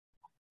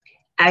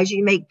 as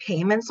you make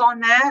payments on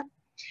that,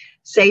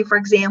 say for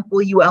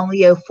example, you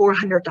only owe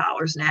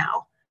 $400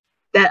 now,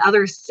 that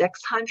other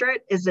 $600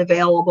 is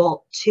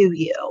available to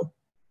you.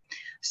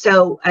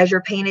 So as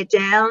you're paying it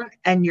down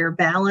and your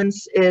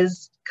balance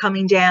is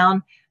coming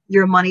down,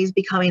 your money's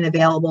becoming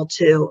available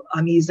to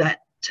use that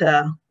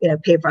to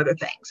pay for other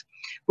things.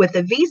 With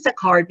a Visa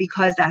card,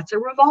 because that's a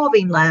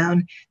revolving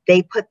loan,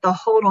 they put the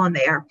hold on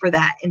there for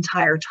that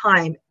entire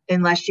time,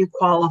 unless you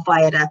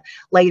qualify at a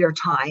later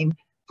time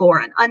for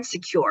an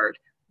unsecured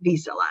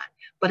Visa loan.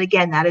 But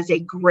again, that is a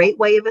great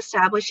way of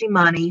establishing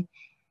money.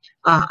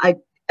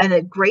 And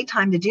a great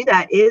time to do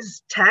that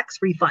is tax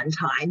refund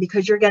time,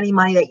 because you're getting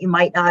money that you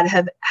might not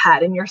have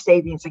had in your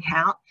savings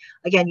account.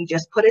 Again, you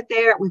just put it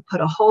there. We put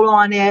a hold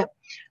on it.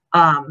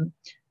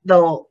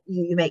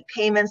 You make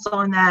payments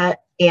on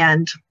that,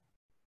 and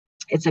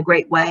it's a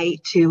great way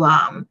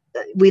to,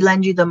 we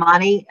lend you the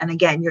money, and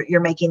again,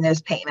 you're making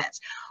those payments.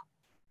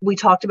 We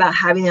talked about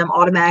having them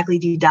automatically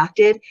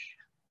deducted.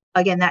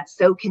 Again, that's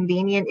so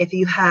convenient. If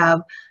you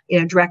have,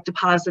 direct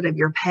deposit of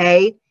your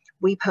pay,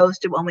 we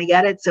post it when we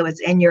get it, so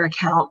it's in your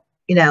account,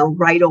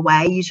 right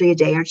away, usually a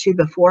day or two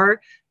before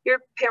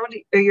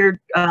penalty or your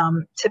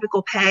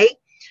typical pay,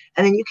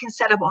 and then you can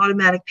set up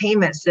automatic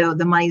payments so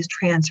the money is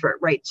transferred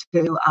right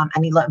to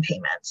any loan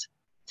payments.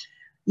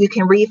 You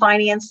can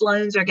refinance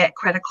loans or get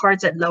credit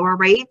cards at lower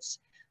rates.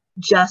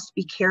 Just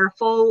be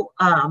careful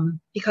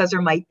because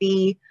there might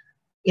be,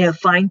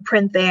 fine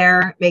print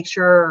there. Make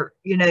sure,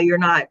 you're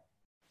not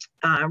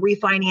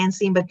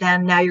refinancing, but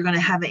then now you're going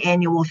to have an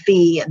annual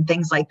fee and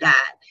things like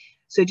that.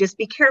 So just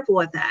be careful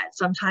with that.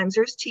 Sometimes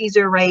there's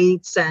teaser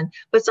rates,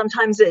 but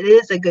sometimes it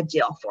is a good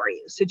deal for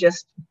you. So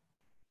just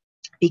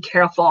be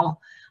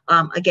careful.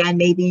 Again,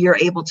 maybe you're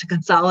able to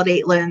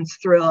consolidate loans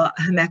through a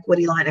home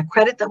equity line of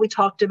credit that we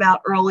talked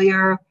about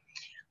earlier.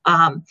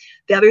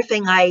 The other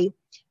thing I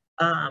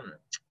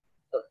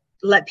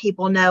let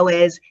people know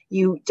is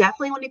you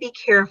definitely want to be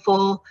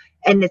careful,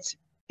 and it's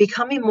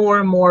becoming more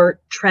and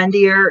more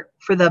trendier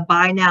for the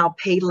buy now,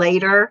 pay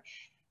later.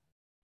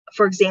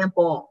 For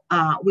example,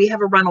 we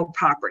have a rental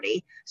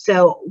property.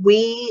 So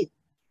we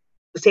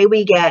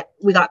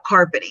got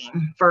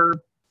carpeting for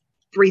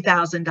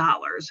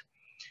 $3,000.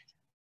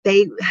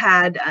 They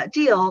had a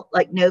deal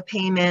like no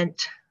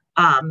payment,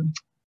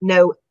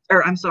 no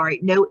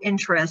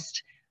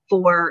interest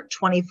for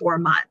 24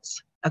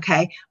 months.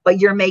 Okay. But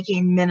you're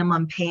making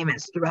minimum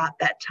payments throughout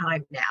that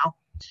time now.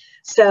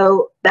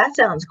 So that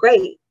sounds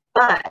great,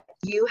 but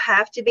you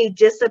have to be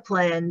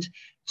disciplined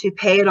to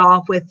pay it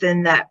off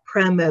within that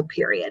promo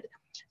period.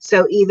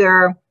 So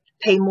either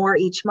pay more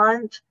each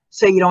month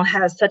so you don't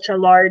have such a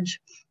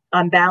large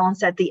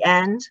balance at the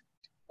end,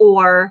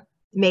 or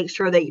make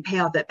sure that you pay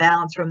off that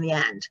balance from the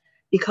end.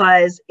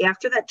 Because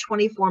after that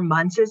 24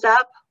 months is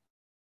up,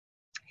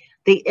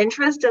 the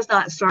interest does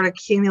not start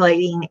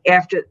accumulating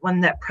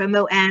when that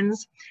promo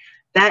ends.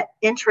 That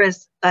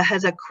interest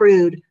has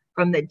accrued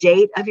from the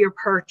date of your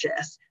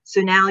purchase.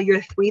 So now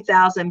your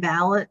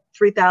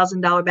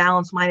 $3,000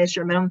 balance minus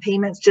your minimum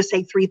payments, just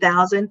say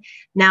 $3,000,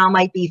 now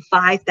might be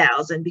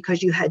 $5,000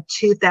 because you had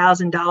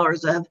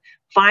 $2,000 of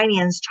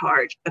finance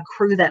charge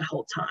accrue that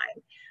whole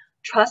time.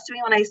 Trust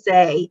me when I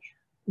say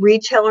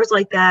retailers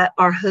like that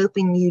are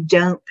hoping you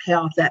don't pay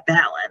off that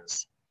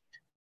balance.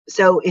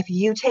 So if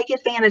you take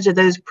advantage of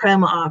those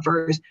promo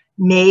offers,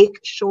 make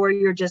sure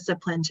you're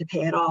disciplined to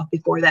pay it off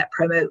before that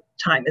promo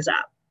time is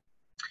up.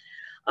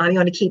 You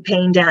want to keep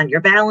paying down your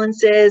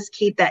balances,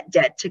 keep that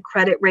debt to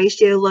credit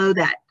ratio low,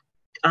 that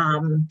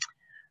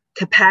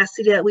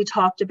capacity that we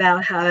talked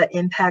about, how it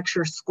impacts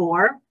your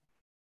score.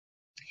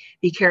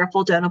 Be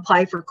careful, don't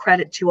apply for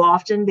credit too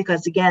often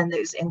because again,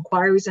 those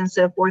inquiries and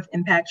so forth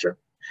impact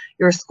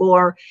your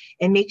score.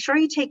 And make sure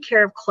you take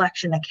care of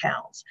collection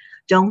accounts.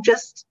 Don't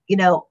just,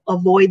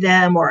 avoid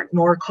them or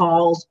ignore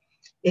calls.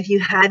 If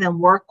you have them,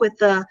 work with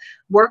them,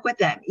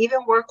 even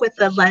work with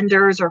the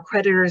lenders or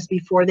creditors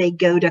before they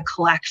go to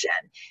collection.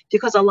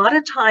 Because a lot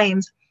of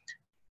times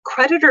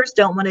creditors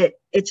don't want it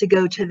to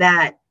go to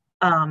that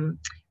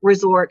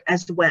resort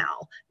as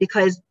well,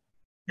 because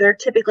they're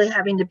typically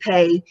having to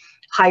pay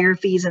higher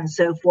fees and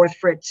so forth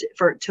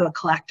to a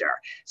collector.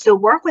 So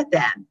work with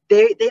them.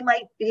 They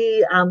might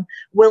be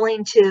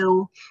willing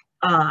to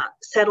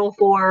settle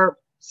for,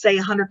 say,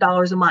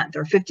 $100 a month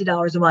or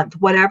 $50 a month,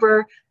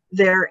 whatever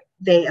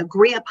they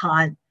agree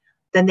upon.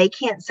 Then they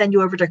can't send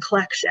you over to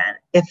collection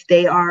if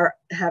they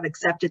have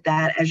accepted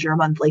that as your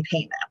monthly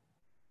payment.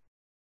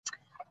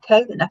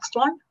 Okay, the next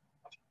one.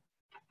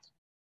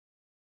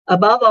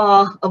 Above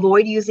all,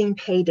 avoid using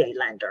payday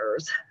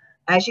lenders.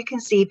 As you can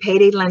see,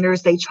 payday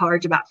lenders, they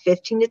charge about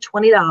 $15 to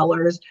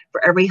 $20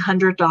 for every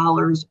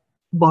 $100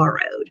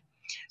 borrowed.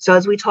 So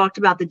as we talked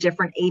about the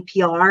different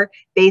APR,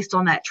 based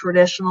on that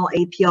traditional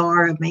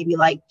APR of maybe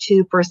like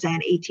 2%,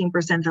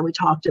 18% that we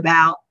talked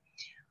about,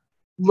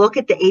 look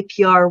at the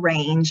APR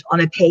range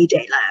on a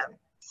payday loan,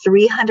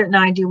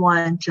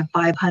 391 to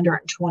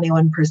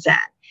 521%.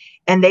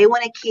 And they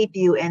want to keep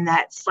you in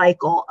that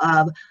cycle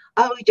of,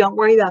 oh, don't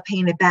worry about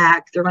paying it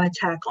back. They're going to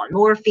tack on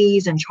more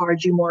fees and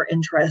charge you more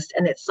interest.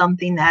 And it's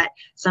something that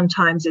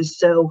sometimes is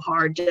so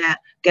hard to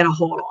get a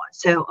hold on.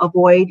 So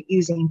avoid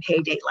using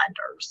payday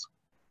lenders.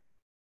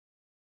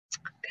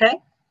 Okay.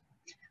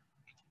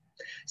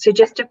 So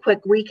just a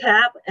quick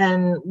recap,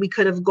 and we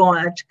could have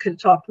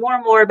talked more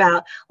and more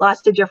about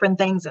lots of different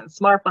things and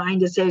smart buying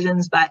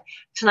decisions, but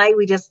tonight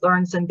we just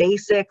learned some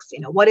basics,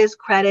 what is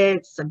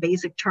credit, some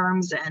basic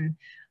terms, and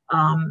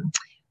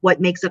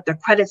what makes up the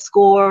credit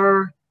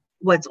score,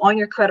 what's on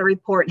your credit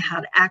report and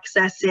how to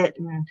access it,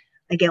 and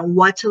again,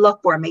 what to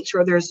look for. Make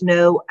sure there's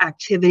no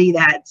activity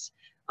that's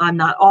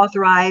not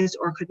authorized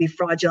or could be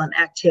fraudulent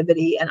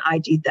activity and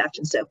ID theft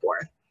and so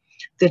forth.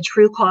 The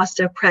true cost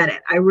of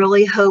credit. I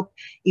really hope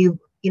you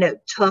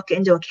took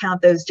into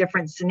account those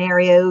different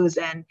scenarios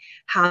and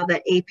how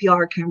that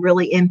APR can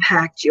really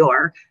impact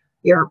your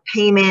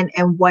payment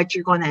and what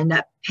you're going to end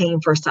up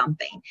paying for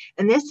something.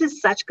 And this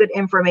is such good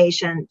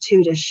information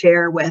too to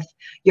share with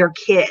your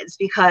kids,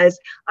 because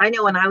I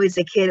know when I was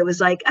a kid, it was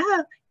like,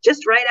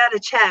 just write out a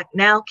check.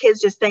 Now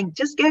kids just think,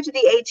 just go to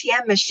the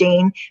ATM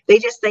machine. They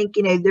just think,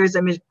 there's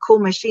a cool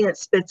machine that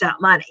spits out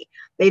money.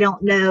 They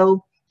don't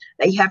know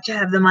that you have to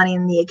have the money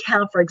in the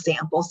account, for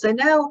example. So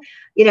no,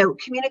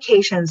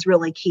 communication is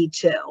really key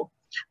too.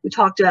 We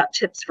talked about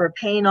tips for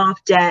paying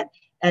off debt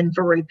and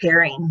for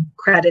repairing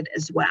credit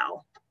as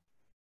well.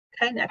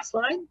 Okay, next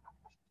slide.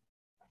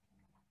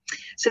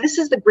 So this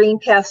is the Green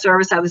Path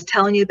service I was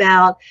telling you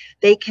about.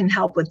 They can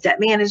help with debt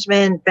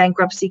management,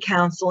 bankruptcy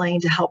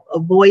counseling to help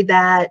avoid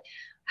that,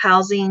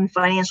 housing,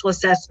 financial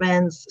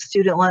assessments,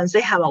 student loans.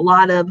 They have a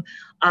lot of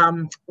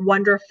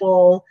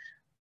wonderful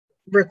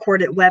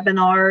recorded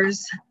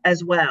webinars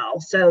as well.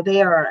 So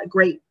they are a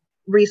great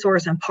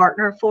resource and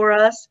partner for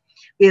us.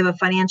 We have a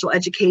financial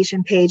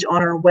education page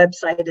on our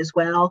website as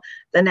well.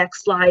 The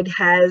next slide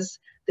has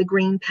the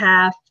Green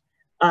Path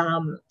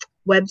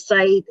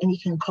website, and you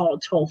can call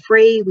it toll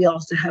free. We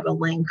also have a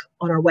link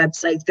on our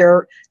website.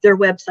 Their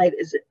website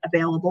is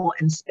available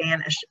in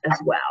Spanish as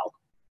well.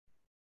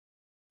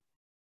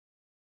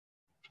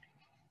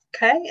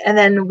 Okay, and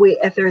then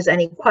if there's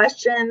any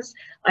questions,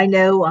 I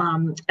know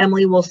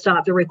Emily will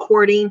stop the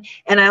recording.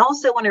 And I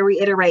also want to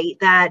reiterate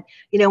that,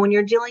 when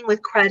you're dealing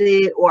with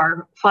credit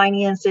or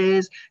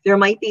finances, there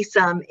might be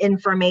some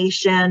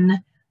information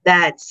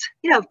that's,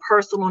 of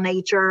personal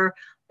nature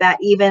that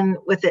even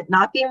with it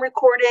not being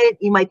recorded,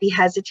 you might be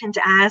hesitant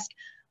to ask.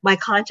 My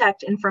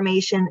contact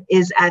information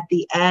is at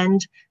the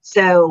end.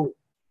 So,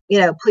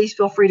 please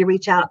feel free to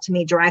reach out to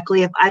me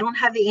directly. If I don't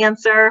have the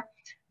answer,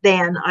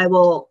 then I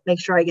will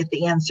make sure I get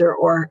the answer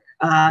or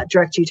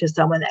direct you to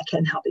someone that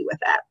can help you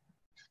with that.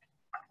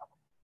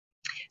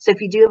 So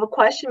if you do have a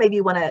question, maybe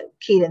you want to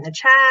key it in the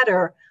chat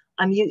or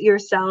unmute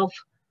yourself.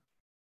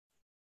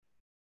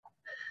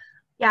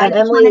 Yeah, I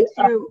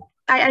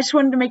just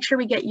wanted to make sure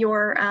we get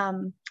your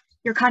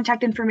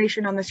contact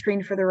information on the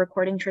screen for the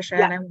recording, Tricia.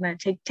 Yeah. And I want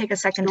to take a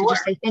second to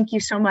just say thank you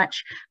so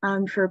much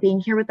for being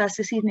here with us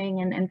this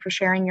evening and for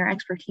sharing your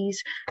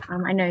expertise.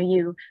 I know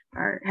you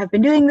have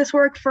been doing this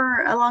work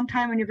for a long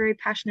time and you're very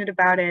passionate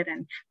about it,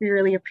 and we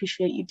really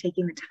appreciate you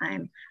taking the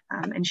time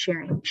and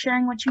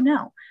sharing what you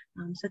know.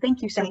 So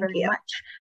thank you so very much.